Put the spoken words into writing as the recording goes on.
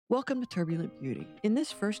Welcome to Turbulent Beauty. In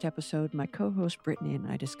this first episode, my co-host Brittany and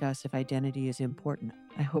I discuss if identity is important.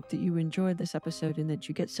 I hope that you enjoyed this episode and that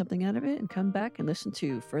you get something out of it and come back and listen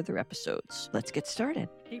to further episodes. Let's get started.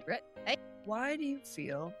 Hey, Britt. Hey. Why do you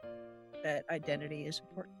feel that identity is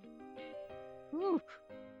important?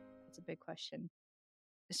 That's a big question.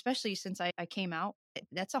 Especially since I came out.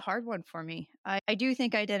 That's a hard one for me. I do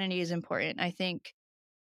think identity is important. I think,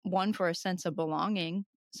 one, for a sense of belonging.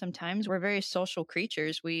 Sometimes we're very social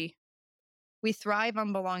creatures. We thrive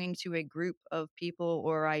on belonging to a group of people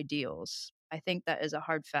or ideals. I think that is a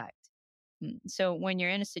hard fact. So when you're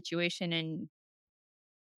in a situation and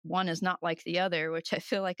one is not like the other, which I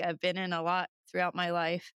feel like I've been in a lot throughout my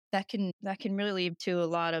life, that can really lead to a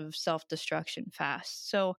lot of self-destruction fast.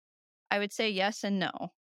 So I would say yes and no.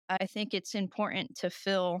 I think it's important to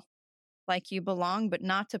feel like you belong, but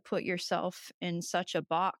not to put yourself in such a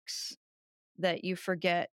box that you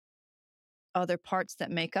forget other parts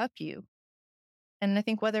that make up you. And I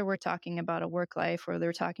think whether we're talking about a work life or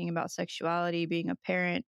they're talking about sexuality, being a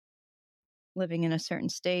parent, living in a certain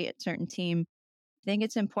state, a certain team, I think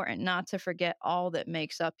it's important not to forget all that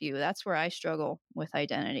makes up you. That's where I struggle with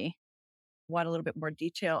identity. Want a little bit more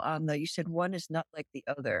detail on you said one is not like the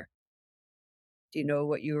other. Do you know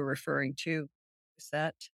what you were referring to? Is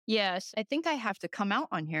that? Yes, I think I have to come out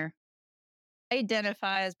on here. I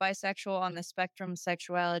identify as bisexual on the spectrum of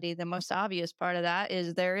sexuality. The most obvious part of that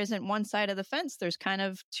is there isn't one side of the fence. There's kind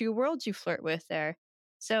of two worlds you flirt with there.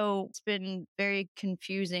 So it's been very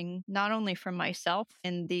confusing, not only for myself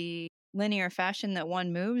in the linear fashion that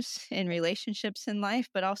one moves in relationships in life,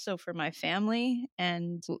 but also for my family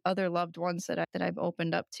and other loved ones that I've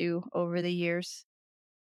opened up to over the years.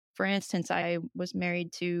 For instance, I was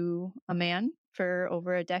married to a man for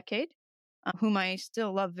over a decade, whom I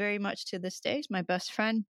still love very much to this day. He's my best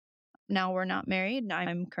friend. Now we're not married.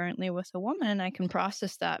 I'm currently with a woman and I can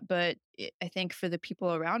process that. But I think for the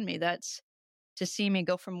people around me, that's to see me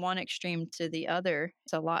go from one extreme to the other.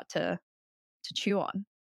 It's a lot to chew on.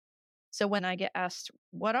 So when I get asked,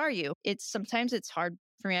 what are you? Sometimes it's hard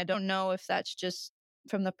for me. I don't know if that's just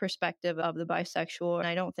from the perspective of the bisexual. And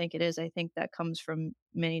I don't think it is. I think that comes from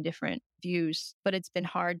many different views. But it's been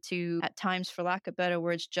hard to, at times, for lack of better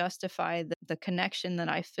words, justify the connection that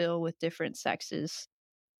I feel with different sexes.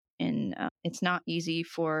 And it's not easy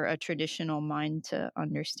for a traditional mind to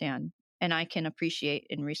understand. And I can appreciate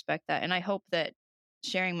and respect that. And I hope that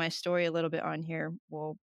sharing my story a little bit on here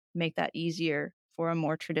will make that easier for a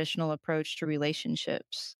more traditional approach to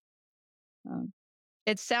relationships.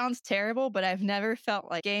 It sounds terrible, but I've never felt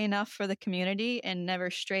like gay enough for the community and never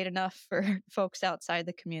straight enough for folks outside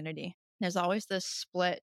the community. There's always this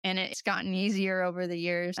split, and it's gotten easier over the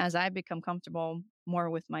years as I've become comfortable more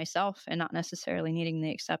with myself and not necessarily needing the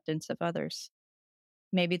acceptance of others.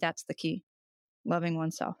 Maybe that's the key, loving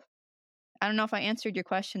oneself. I don't know if I answered your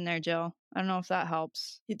question there, Jill. I don't know if that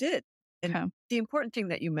helps. You did. And Okay. the important thing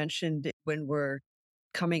that you mentioned when we're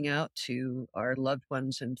coming out to our loved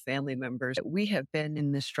ones and family members, we have been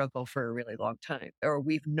in this struggle for a really long time, or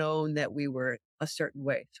we've known that we were a certain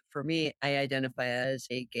way. So for me, I identify as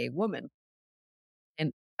a gay woman.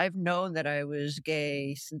 And I've known that I was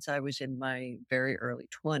gay since I was in my very early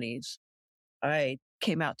 20s. I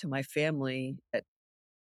came out to my family I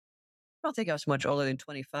don't think I was much older than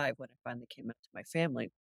 25 when I finally came out to my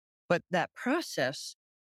family. But that process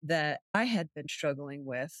that I had been struggling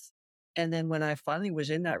with, and then when I finally was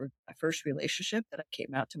in that my first relationship that I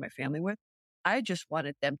came out to my family with, I just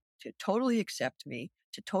wanted them to totally accept me,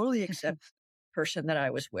 to totally accept the person that I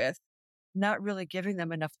was with, not really giving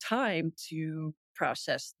them enough time to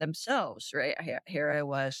process themselves, right? Here I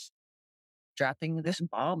was dropping this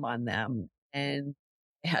bomb on them, and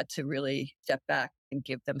I had to really step back and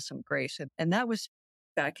give them some grace. And that was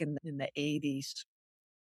back in the 80s.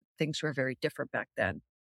 Things were very different back then.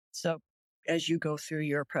 So as you go through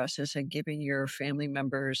your process and giving your family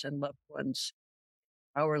members and loved ones,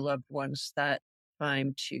 our loved ones, that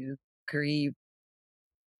time to grieve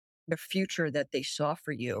the future that they saw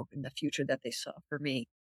for you and the future that they saw for me,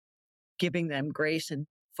 giving them grace and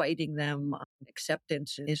fighting them on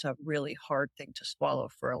acceptance is a really hard thing to swallow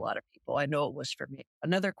for a lot of people. I know it was for me.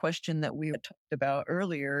 Another question that we talked about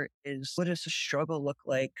earlier is, what does the struggle look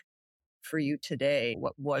like for you today?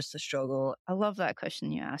 What was the struggle? I love that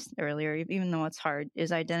question you asked earlier, even though it's hard.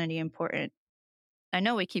 Is identity important? I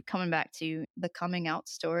know we keep coming back to the coming out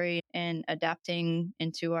story and adapting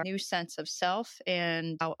into our new sense of self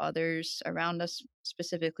and how others around us,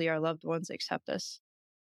 specifically our loved ones, accept us.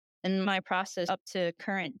 In my process up to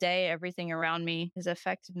current day, everything around me has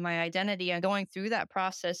affected my identity. And going through that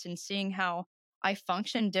process and seeing how I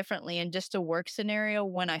function differently in just a work scenario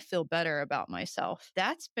when I feel better about myself.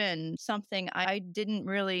 That's been something I didn't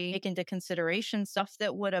really take into consideration. Stuff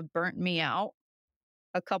that would have burnt me out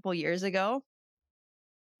a couple years ago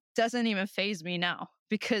doesn't even faze me now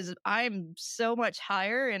because I'm so much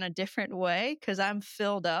higher in a different way because I'm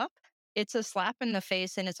filled up. It's a slap in the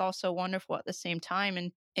face and it's also wonderful at the same time.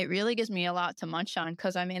 And it really gives me a lot to munch on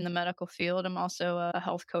because I'm in the medical field. I'm also a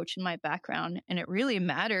health coach in my background. And it really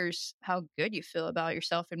matters how good you feel about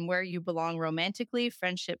yourself and where you belong romantically,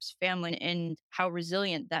 friendships, family, and how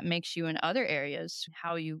resilient that makes you in other areas,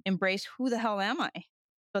 how you embrace who the hell am I?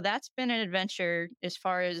 So that's been an adventure as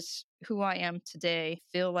far as who I am today,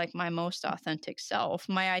 feel like my most authentic self.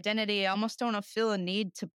 My identity, I almost don't feel a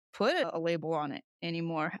need to put a label on it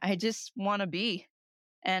anymore. I just want to be.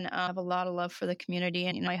 And I have a lot of love for the community.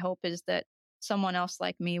 And my hope is that someone else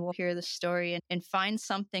like me will hear the story and find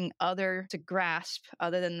something other to grasp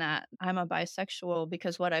other than that. I'm a bisexual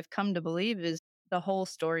because what I've come to believe is the whole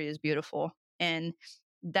story is beautiful. And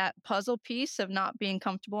that puzzle piece of not being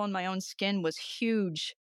comfortable in my own skin was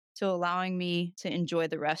huge to allowing me to enjoy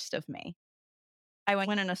the rest of me. I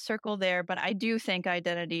went in a circle there, but I do think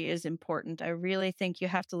identity is important. I really think you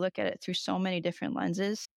have to look at it through so many different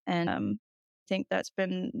lenses. And I think that's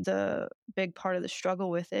been the big part of the struggle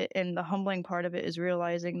with it. And the humbling part of it is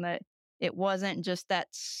realizing that it wasn't just that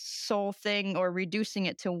sole thing or reducing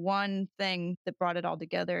it to one thing that brought it all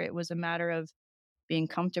together. It was a matter of being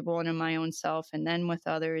comfortable in my own self and then with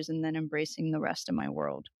others and then embracing the rest of my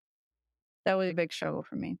world. That was a big struggle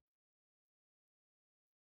for me.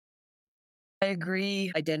 I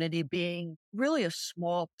agree. Identity being really a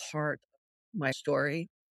small part of my story.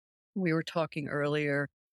 We were talking earlier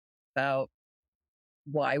about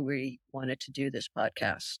why we wanted to do this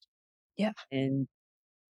podcast. Yeah. And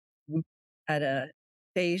I'm at a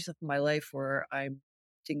phase of my life where I'm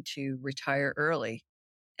wanting to retire early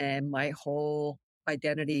and my whole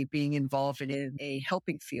identity being involved in a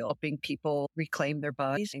helping field, helping people reclaim their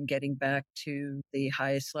bodies and getting back to the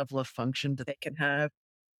highest level of function that they can have.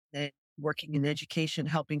 And working in education,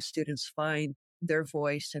 helping students find their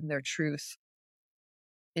voice and their truth.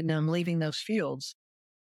 And I'm leaving those fields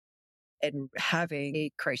and having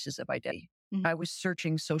a crisis of identity. Mm-hmm. I was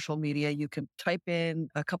searching social media. You can type in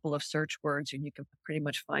a couple of search words and you can pretty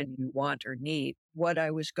much find what you want or need. What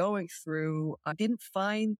I was going through, I didn't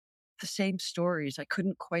find the same stories. I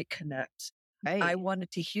couldn't quite connect. Right. I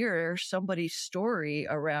wanted to hear somebody's story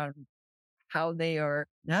around how they are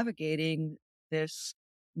navigating this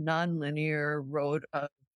nonlinear road of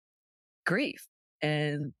grief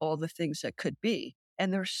and all the things that could be.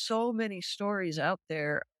 And there's so many stories out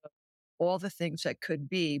there of all the things that could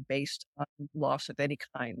be based on loss of any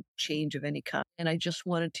kind, change of any kind. And I just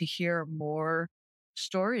wanted to hear more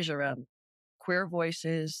stories around queer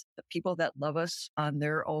voices, the people that love us on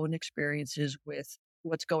their own experiences with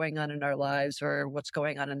what's going on in our lives or what's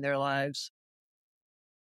going on in their lives.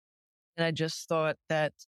 And I just thought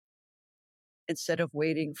that instead of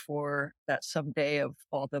waiting for that someday of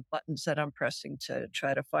all the buttons that I'm pressing to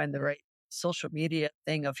try to find the right social media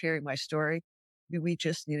thing of hearing my story, we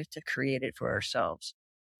just needed to create it for ourselves.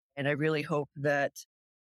 And I really hope that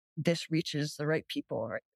this reaches the right people,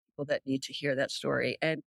 right? People that need to hear that story.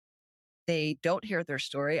 And they don't hear their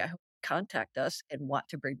story, I hope they contact us and want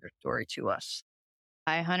to bring their story to us.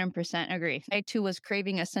 I 100% agree. I too was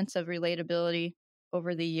craving a sense of relatability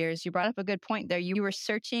over the years. You brought up a good point there. You were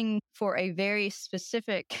searching for a very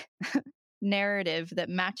specific narrative that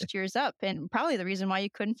matched yours up. And probably the reason why you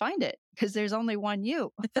couldn't find it, because there's only one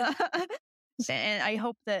you. And I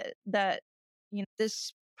hope that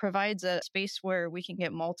this provides a space where we can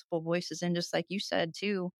get multiple voices in, just like you said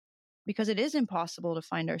too, because it is impossible to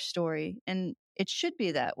find our story. And it should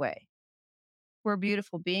be that way. We're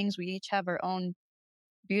beautiful beings. We each have our own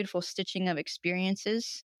beautiful stitching of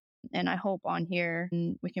experiences. And I hope on here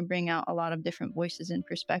we can bring out a lot of different voices and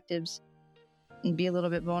perspectives and be a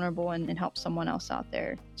little bit vulnerable and help someone else out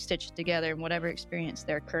there stitch it together in whatever experience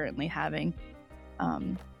they're currently having.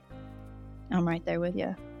 I'm right there with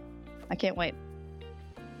you. I can't wait.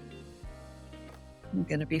 It's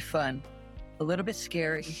going to be fun. A little bit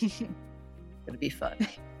scary. It's going to be fun.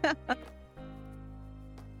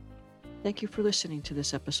 Thank you for listening to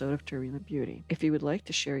this episode of Turbulent Beauty. If you would like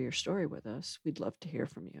to share your story with us, we'd love to hear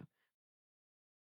from you.